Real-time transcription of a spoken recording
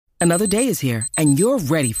Another day is here, and you're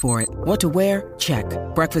ready for it. What to wear? Check.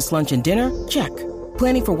 Breakfast, lunch, and dinner? Check.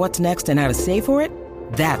 Planning for what's next and how to save for it?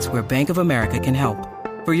 That's where Bank of America can help.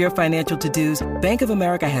 For your financial to-dos, Bank of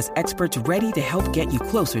America has experts ready to help get you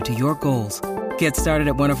closer to your goals. Get started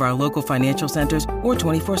at one of our local financial centers or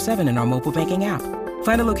 24/7 in our mobile banking app.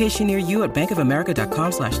 Find a location near you at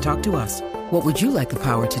bankofamerica.com/talktous. What would you like the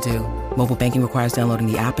power to do? Mobile banking requires downloading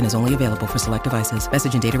the app and is only available for select devices.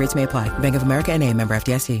 Message and data rates may apply. Bank of America N.A., member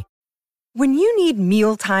FDIC. When you need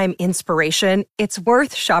mealtime inspiration, it's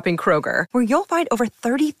worth shopping Kroger, where you'll find over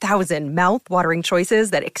 30,000 mouth-watering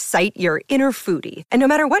choices that excite your inner foodie. And no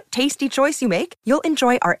matter what tasty choice you make, you'll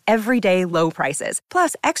enjoy our everyday low prices,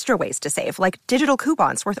 plus extra ways to save, like digital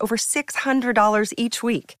coupons worth over $600 each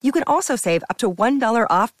week. You can also save up to $1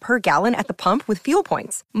 off per gallon at the pump with fuel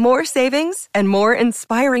points. More savings and more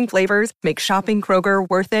inspiring flavors make shopping Kroger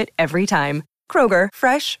worth it every time. Kroger,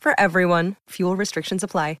 fresh for everyone. Fuel restrictions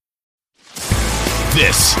apply.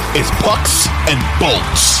 This is Pucks and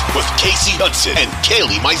Bolts with Casey Hudson and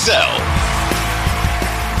Kaylee Mizell.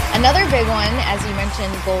 Another big one, as you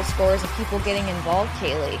mentioned, goal scorers and people getting involved,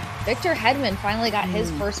 Kaylee. Victor Hedman finally got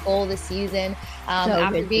his first goal this season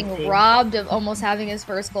after being robbed of almost having his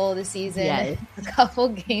first goal of the season a couple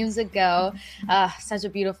games ago. Such a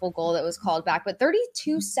beautiful goal that was called back. But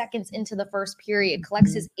 32 seconds into the first period,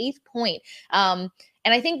 collects his 8th point.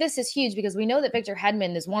 And I think this is huge because we know that Victor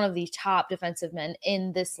Hedman is one of the top defensive men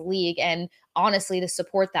in this league. And honestly, to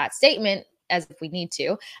support that statement, as if we need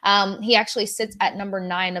to, he actually sits at number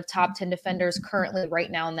 9 of top 10 defenders currently right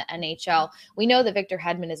now in the NHL. We know that Victor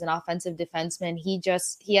Hedman is an offensive defenseman. He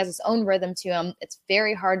has his own rhythm to him. It's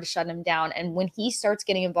very hard to shut him down. And when he starts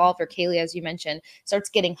getting involved, or Kaylee, as you mentioned, starts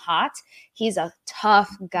getting hot, he's a tough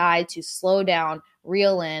guy to slow down,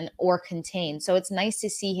 reel in, or contain. So it's nice to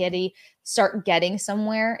see Hitty start getting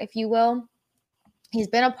somewhere, if you will. He's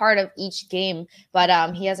been a part of each game, but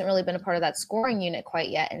he hasn't really been a part of that scoring unit quite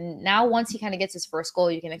yet. And now once he kind of gets his first goal,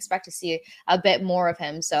 you can expect to see a bit more of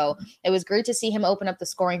him. So it was great to see him open up the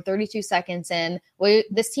scoring 32 seconds in.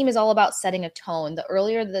 This team is all about setting a tone. The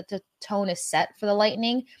earlier that the tone is set for the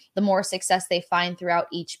Lightning, the more success they find throughout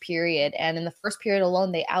each period. And in the first period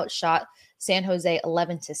alone, they outshot San Jose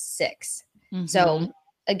 11-6. Mm-hmm. So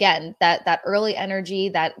again, that early energy,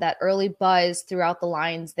 that early buzz throughout the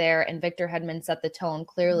lines there, and Victor Hedman set the tone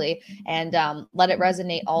clearly and let it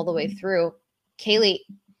resonate all the way through. Kaylee,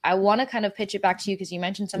 I want to kind of pitch it back to you because you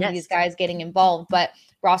mentioned some of these guys getting involved, but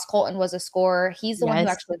Ross Colton was a scorer. He's the one who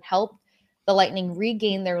actually helped the Lightning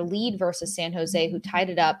regain their lead versus San Jose, who tied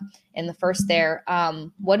it up in the first there.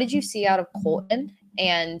 What did you see out of Colton,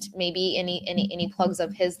 and maybe any plugs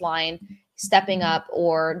of his line stepping up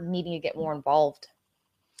or needing to get more involved?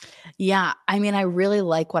 Yeah, I mean, I really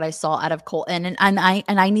like what I saw out of Colton, and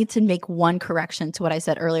I need to make one correction to what I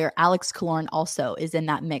said earlier. Alex Killorn also is in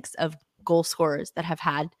that mix of goal scorers that have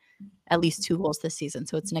had at least 2 goals this season.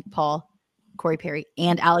 So it's Nick Paul, Corey Perry,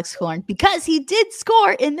 and Alex Killorn, because he did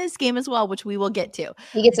score in this game as well, which we will get to.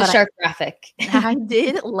 He gets a sharp graphic. I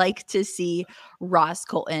did like to see Ross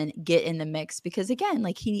Colton get in the mix because, again,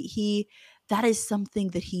 like he that is something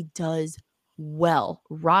that he does well.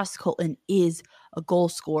 Ross Colton is a goal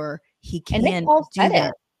scorer. He can Nick Paul do said that.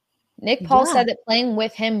 it. Nick Paul said that playing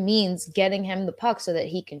with him means getting him the puck so that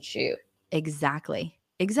he can shoot. Exactly.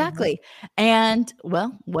 Mm-hmm. And,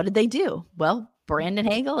 well, what did they do? Well, Brandon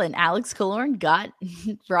Hagel and Alex Killorn got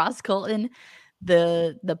Ross Colton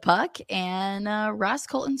the puck, and Ross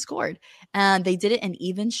Colton scored. And they did it in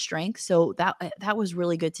even strength, so that was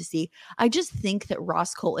really good to see. I just think that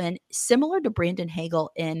Ross Colton, similar to Brandon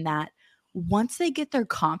Hagel, in that once they get their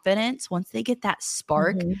confidence, once they get that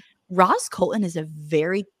spark, Ross Colton is a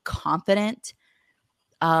very confident,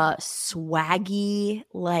 swaggy,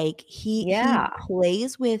 like he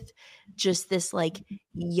plays with just this like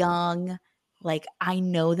young, like I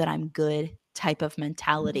know that I'm good type of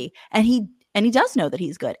mentality. And he does know that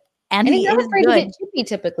he's good. And he is afraid to get chippy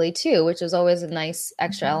typically too, which is always a nice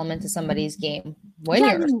extra element to somebody's game when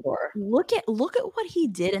you're a scorer. Look at what he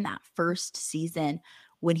did in that first season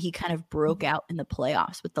when he kind of broke out in the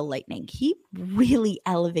playoffs with the Lightning. He really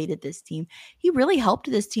elevated this team. He really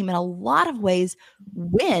helped this team in a lot of ways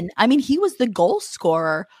win. I mean, he was the goal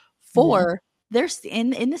scorer for their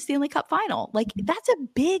in the Stanley Cup final. Like, that's a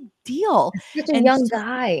big deal. Such a young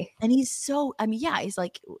guy. And he's so, I mean, yeah, he's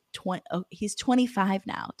like 20, he's 25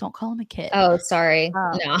 now. Don't call him a kid. Oh, sorry.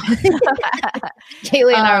 No.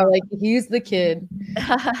 Kaylee and I are like, he's the kid.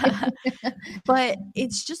 But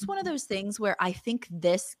it's just one of those things where I think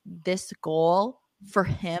this goal for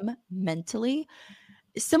him mentally,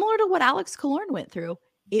 similar to what Alex Killorn went through,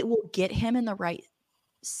 it will get him in the right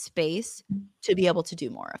space to be able to do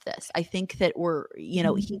more of this. I think that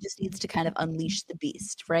he just needs to kind of unleash the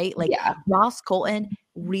beast, right? Like Ross Colton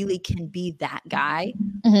really can be that guy.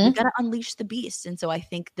 You got to unleash the beast. And so I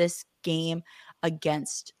think this game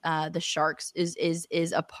against the Sharks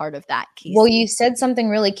is a part of that key. Well, you said something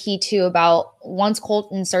really key too about once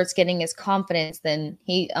Colton starts getting his confidence, then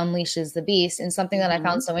he unleashes the beast. And something that I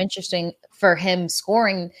found so interesting for him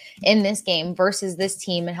scoring in this game versus this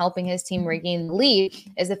team and helping his team regain the lead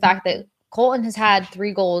is the fact that Colton has had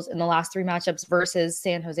 3 goals in the last 3 matchups versus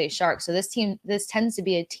San Jose Sharks. So this tends to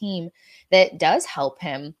be a team that does help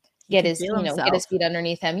him get his feet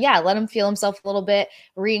underneath him. Yeah, let him feel himself a little bit,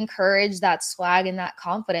 re-encourage that swag and that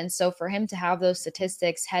confidence. So for him to have those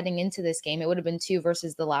statistics heading into this game, it would have been 2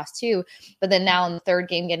 versus the last 2. But then now in the third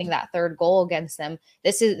game, getting that third goal against them,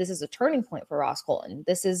 this is a turning point for Ross Colton.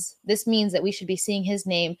 This means that we should be seeing his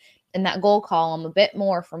name in that goal column a bit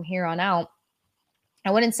more from here on out.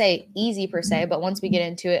 I wouldn't say easy per se, but once we get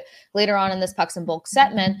into it later on in this Pucks and Bulk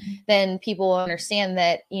segment, then people will understand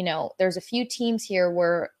that, there's a few teams here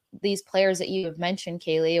where these players that you have mentioned,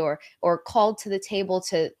 Kaylee, or called to the table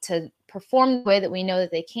to perform the way that we know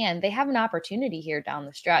that they can, they have an opportunity here down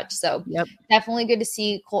the stretch. So definitely good to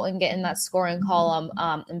see Colton get in that scoring column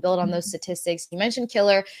and build on those statistics. You mentioned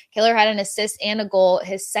Killer. Killer had an assist and a goal,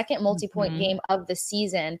 his second multi-point game of the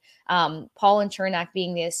season. Paul and Chernak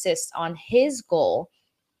being the assist on his goal.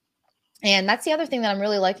 And that's the other thing that I'm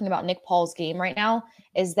really liking about Nick Paul's game right now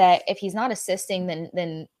is that if he's not assisting,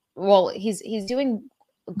 then he's doing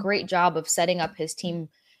a great job of setting up his team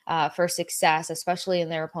for success, especially in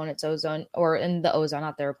their opponent's ozone, or in the ozone,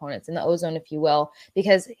 not their opponents, in the ozone, if you will,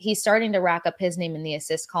 because he's starting to rack up his name in the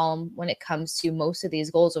assist column when it comes to most of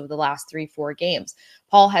these goals over the last 3-4 games.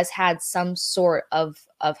 Paul has had some sort of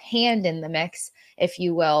hand in the mix, if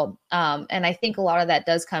you will. And I think a lot of that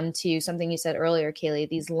does come to something you said earlier, Kaylee,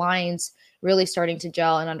 these lines really starting to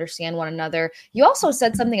gel and understand one another. You also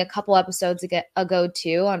said something a couple episodes ago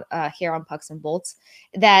too, on here on Pucks and Bolts,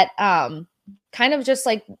 that kind of just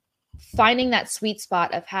like finding that sweet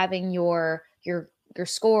spot of having your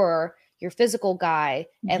scorer, your physical guy,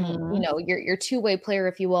 and your two-way player,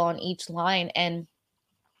 if you will, on each line. And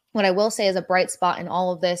what I will say is a bright spot in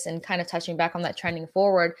all of this, and kind of touching back on that trending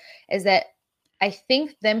forward, is that I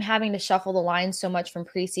think them having to shuffle the lines so much from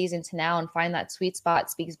preseason to now and find that sweet spot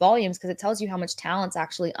speaks volumes, because it tells you how much talent's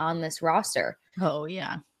actually on this roster. Oh,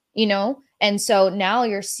 yeah. And so now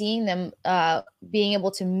you're seeing them being able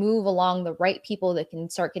to move along the right people that can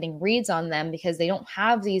start getting reads on them, because they don't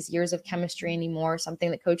have these years of chemistry anymore. Something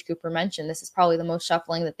that Coach Cooper mentioned, this is probably the most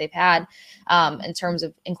shuffling that they've had in terms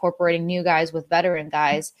of incorporating new guys with veteran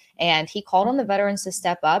guys. And he called on the veterans to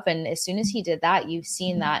step up. And as soon as he did that, you've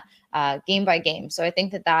seen that game by game. So I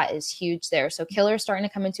think that is huge there. So Killer's starting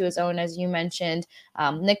to come into his own, as you mentioned.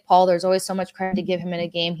 Nick Paul, there's always so much credit to give him in a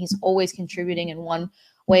game. He's always contributing in one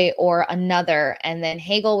way or another. And then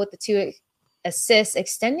Hagel with the 2 assists,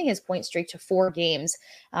 extending his point streak to 4 games,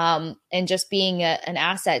 and just being an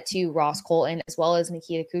asset to Ross Colton as well as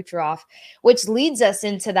Nikita Kucherov, which leads us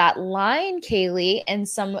into that line, Kaylee, and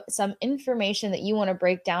some information that you want to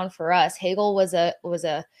break down for us. Hagel was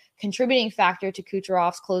a contributing factor to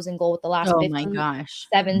Kucherov's closing goal with the last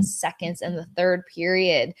 57 seconds in the third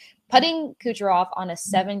period, putting Kucherov on a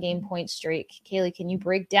 7-game point streak. Kaylee, can you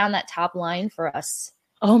break down that top line for us?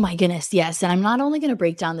 Oh my goodness, yes. And I'm not only going to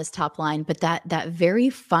break down this top line, but that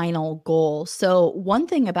very final goal. So one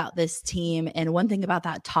thing about this team and one thing about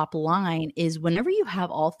that top line is whenever you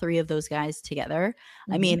have all 3 of those guys together,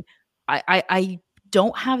 I mean, I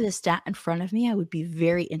don't have the stat in front of me. I would be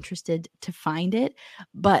very interested to find it.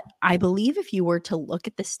 But I believe if you were to look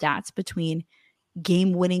at the stats between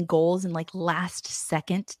game-winning goals and like last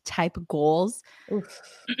second type goals,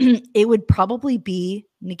 it would probably be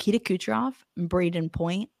Nikita Kucherov and Braden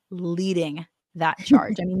Point leading that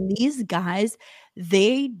charge. I mean, these guys,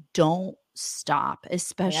 they don't stop,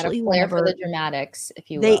 especially whenever for the dramatics,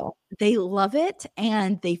 if you will. They love it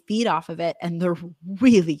and they feed off of it, and they're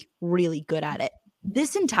really, really good at it.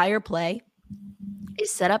 This entire play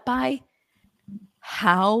is set up by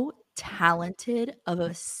how talented of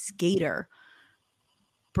a skater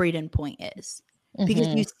Braden Point is, because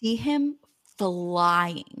you see him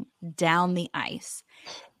flying down the ice,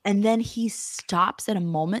 and then he stops at a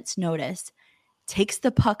moment's notice, takes the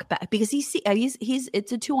puck back, because he's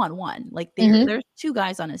it's a 2-on-1, like there's 2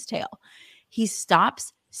 guys on his tail. He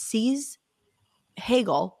stops, sees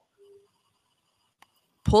Hagel,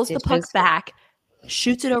 pulls the puck back,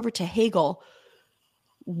 shoots it over to Hagel.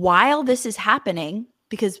 While this is happening,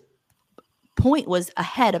 because Point was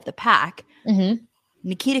ahead of the pack,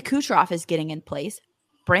 Nikita Kucherov is getting in place.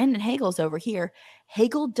 Brandon Hagel's over here.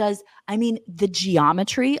 Hagel does, I mean, the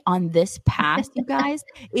geometry on this pass, you guys,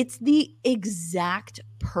 it's the exact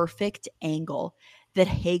perfect angle that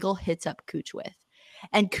Hagel hits up Cooch with.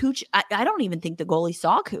 And Cooch, I don't even think the goalie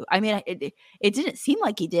saw Cooch. I mean, it didn't seem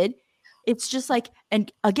like he did. It's just like, and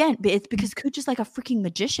again, it's because Cooch is like a freaking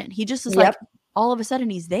magician. He just is like, all of a sudden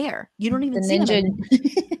he's there. You don't even see him.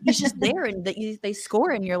 He's just there, and they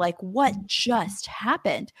score, and you're like, what just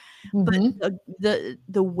happened? But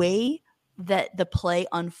the way that the play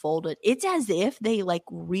unfolded, it's as if they like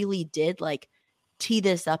really did like tee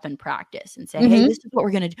this up in practice and say, hey, this is what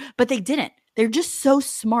we're going to do. But they didn't. They're just so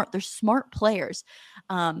smart. They're smart players.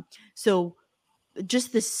 So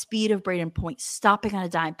just the speed of Brayden Point, stopping on a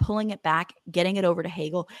dime, pulling it back, getting it over to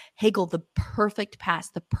Hagel. Hagel, the perfect pass,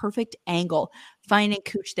 the perfect angle, finding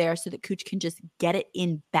Cooch there so that Cooch can just get it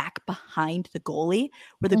in back behind the goalie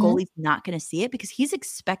where the goalie's not going to see it because he's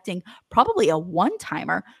expecting probably a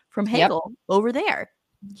one-timer from Hagel over there.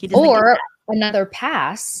 He doesn't or another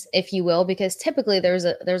pass, if you will, because typically there's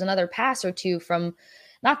another pass or two from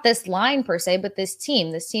not this line per se, but this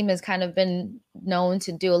team. This team has kind of been known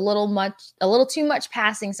to do a little too much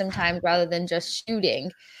passing sometimes rather than just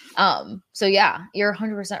shooting. So yeah, you're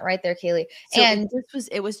 100% right there, Kaylee. So and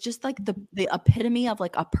it was just like the epitome of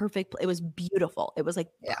like a perfect, it was beautiful. It was like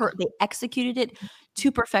they executed it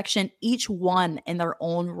to perfection, each one in their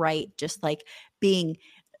own right, just like being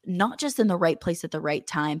not just in the right place at the right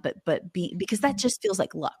time, but because that just feels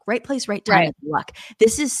like luck. Right place, right time, is luck.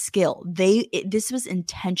 This is skill. This was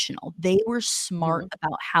intentional. They were smart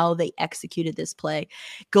about how they executed this play.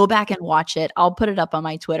 Go back and watch it. I'll put it up on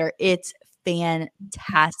my Twitter. It's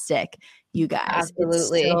fantastic, you guys.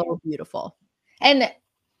 Absolutely. It's so beautiful. And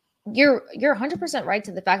you're 100% right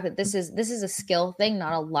to the fact that this is a skill thing,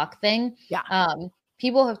 not a luck thing. Yeah.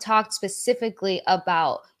 People have talked specifically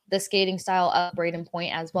about the skating style of Brayden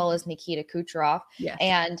Point as well as Nikita Kucherov. Yes.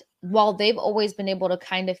 And while they've always been able to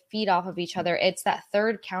kind of feed off of each other, it's that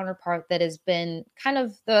third counterpart that has been kind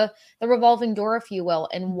of the revolving door, if you will.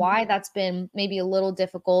 And why that's been maybe a little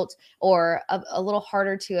difficult or a little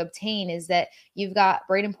harder to obtain is that you've got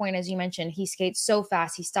Brayden Point, as you mentioned, he skates so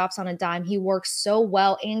fast. He stops on a dime. He works so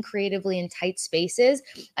well and creatively in tight spaces.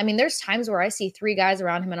 I mean, there's times where I see three guys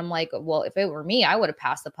around him and I'm like, well, if it were me, I would have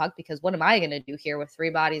passed the puck because what am I going to do here with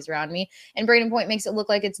three bodies around me? And Brayden Point makes it look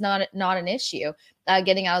like it's not an issue.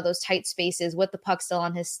 Getting out of those tight spaces with the puck still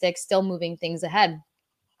on his stick, still moving things ahead.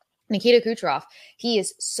 Nikita Kucherov, he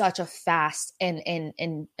is such a fast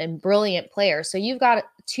and brilliant player. So you've got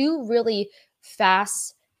two really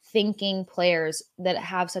fast thinking players that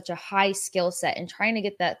have such a high skill set, and trying to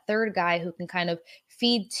get that third guy who can kind of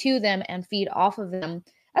feed to them and feed off of them.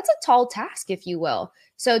 That's a tall task, if you will.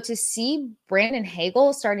 So to see Brandon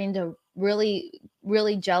Hagel starting to really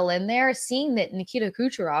gel in there, seeing that Nikita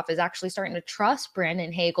Kucherov is actually starting to trust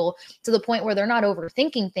Brandon Hagel to the point where they're not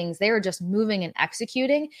overthinking things. They're just moving and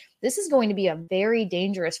executing. This is going to be a very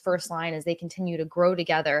dangerous first line as they continue to grow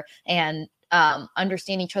together and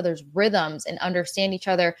understand each other's rhythms and understand each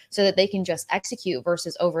other so that they can just execute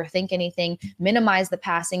versus overthink anything, minimize the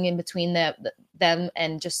passing in between them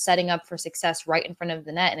and just setting up for success right in front of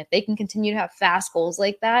the net. And if they can continue to have fast goals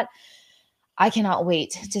like that, I cannot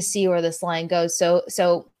wait to see where this line goes.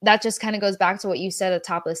 So that just kind of goes back to what you said at the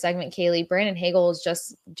top of the segment, Kaylee. Brandon Hagel is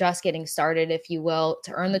just getting started, if you will,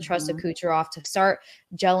 to earn the trust of Kucherov, to start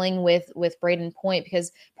gelling with Brayden Point,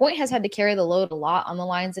 because Point has had to carry the load a lot on the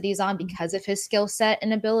lines that he's on because of his skill set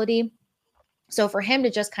and ability. So for him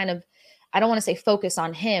to just kind of, I don't want to say focus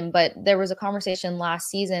on him, but there was a conversation last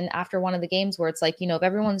season after one of the games where it's like, if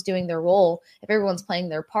everyone's doing their role, if everyone's playing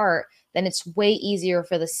their part, then it's way easier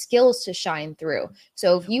for the skills to shine through.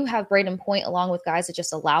 So if you have Brayden Point along with guys that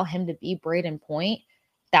just allow him to be Brayden Point,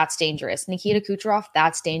 that's dangerous. Nikita Kucherov,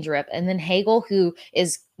 that's dangerous. And then Hagel, who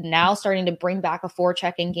is now starting to bring back a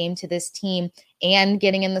forechecking game to this team and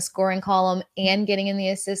getting in the scoring column and getting in the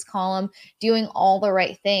assist column, doing all the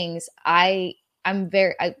right things.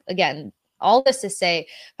 Again, all this to say,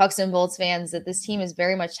 Pucks and Bolts fans, that this team is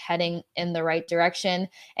very much heading in the right direction.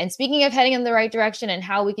 And speaking of heading in the right direction and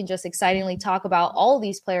how we can just excitingly talk about all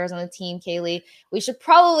these players on the team, Kaylee, we should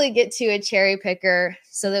probably get to a cherry picker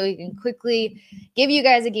so that we can quickly give you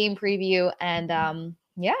guys a game preview. And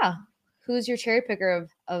who's your cherry picker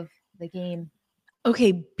of the game?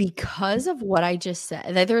 Okay, because of what I just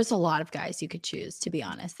said, there's a lot of guys you could choose, to be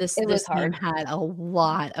honest. This team had a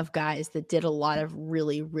lot of guys that did a lot of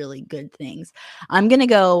really, really good things. I'm going to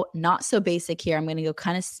go not so basic here. I'm going to go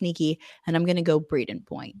kind of sneaky, and I'm going to go Brayden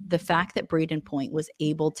Point. The fact that Brayden Point was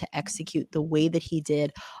able to execute the way that he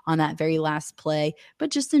did on that very last play,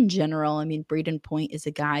 but just in general, I mean, Brayden Point is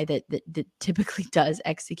a guy that typically does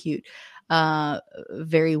execute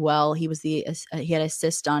very well. He had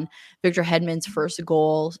assist on Victor Hedman's first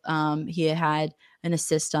goal. He had an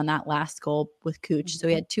assist on that last goal with Cooch. So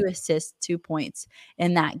he had 2 assists, 2 points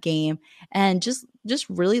in that game, and just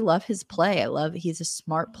really love his play. He's a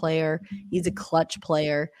smart player. He's a clutch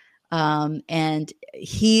player. And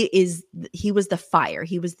he was the fire.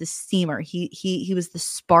 He was the steamer. He was the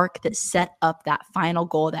spark that set up that final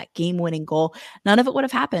goal, that game-winning goal. None of it would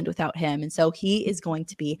have happened without him. And so he is going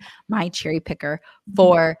to be my cherry picker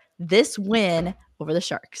for this win over the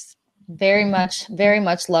Sharks. Very much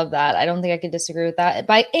love that. I don't think I could disagree with that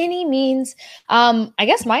by any means. I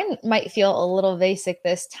guess mine might feel a little basic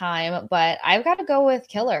this time, but I've got to go with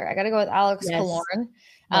Killer. I got to go with Alex Killorn.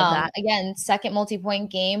 Again, second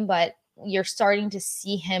multi-point game, but you're starting to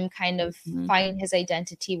see him kind of find his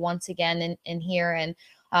identity once again in here. And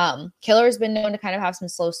Killer's been known to kind of have some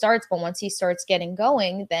slow starts, but once he starts getting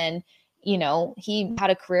going, then he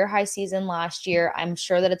had a career high season last year. I'm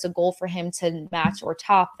sure that it's a goal for him to match or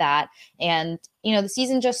top that. And, the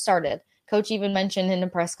season just started. Coach even mentioned in a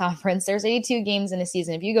press conference, there's 82 games in a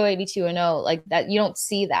season. If you go 82-0 like that, you don't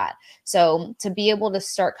see that. So to be able to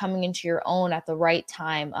start coming into your own at the right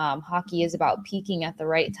time, hockey is about peaking at the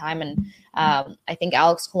right time. And I think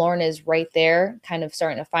Alex Killorn is right there, kind of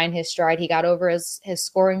starting to find his stride. He got over his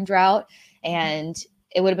scoring drought, and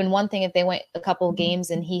it would have been one thing if they went a couple of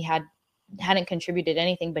games and he hadn't contributed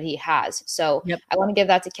anything, but he has. So I want to give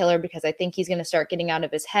that to Killer because I think he's going to start getting out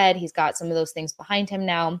of his head. He's got some of those things behind him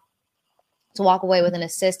now. To walk away with an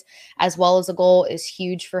assist as well as a goal is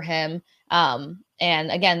huge for him. And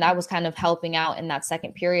again, that was kind of helping out in that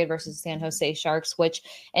second period versus San Jose Sharks, which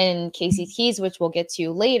in Casey Keys, which we'll get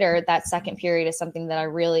to later, that second period is something that I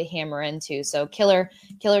really hammer into. So Killer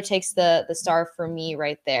takes the star for me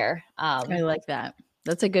right there. I like that.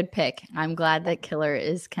 That's a good pick. I'm glad that Killer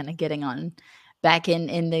is kind of getting on back in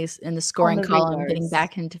the scoring column, getting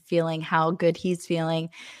back into feeling how good he's feeling.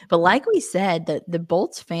 But like we said, the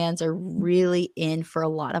Bolts fans are really in for a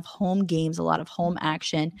lot of home games, a lot of home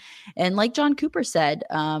action. And like John Cooper said,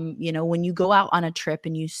 when you go out on a trip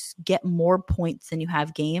and you get more points than you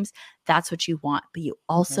have games, that's what you want. But you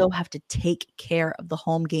also have to take care of the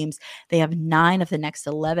home games. They have 9 of the next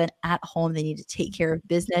 11 at home. They need to take care of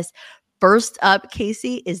business. First up,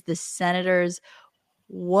 Casey, is the Senators.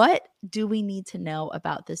 What do we need to know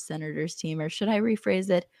about the Senators team? Or should I rephrase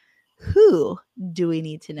it? Who do we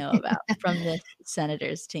need to know about from the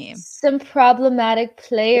Senators team? Some problematic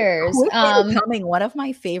players. Becoming one of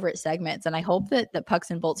my favorite segments, and I hope that the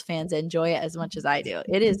Pucks and Bolts fans enjoy it as much as I do.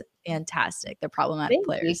 It is fantastic. The problematic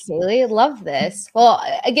players. Thank you, Kaylee. Love this. Well,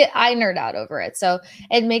 I nerd out over it, so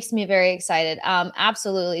it makes me very excited.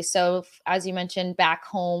 Absolutely. So as you mentioned, back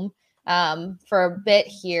home for a bit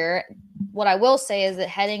here. What I will say is that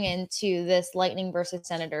heading into this Lightning versus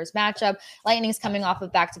Senators matchup, Lightning's coming off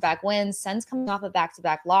of back-to-back wins, Sens coming off of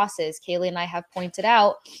back-to-back losses. Kaylee and I have pointed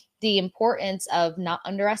out the importance of not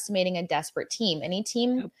underestimating a desperate team. Any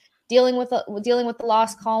team dealing with the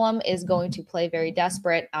loss column is going to play very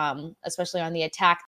desperate, especially on the attack.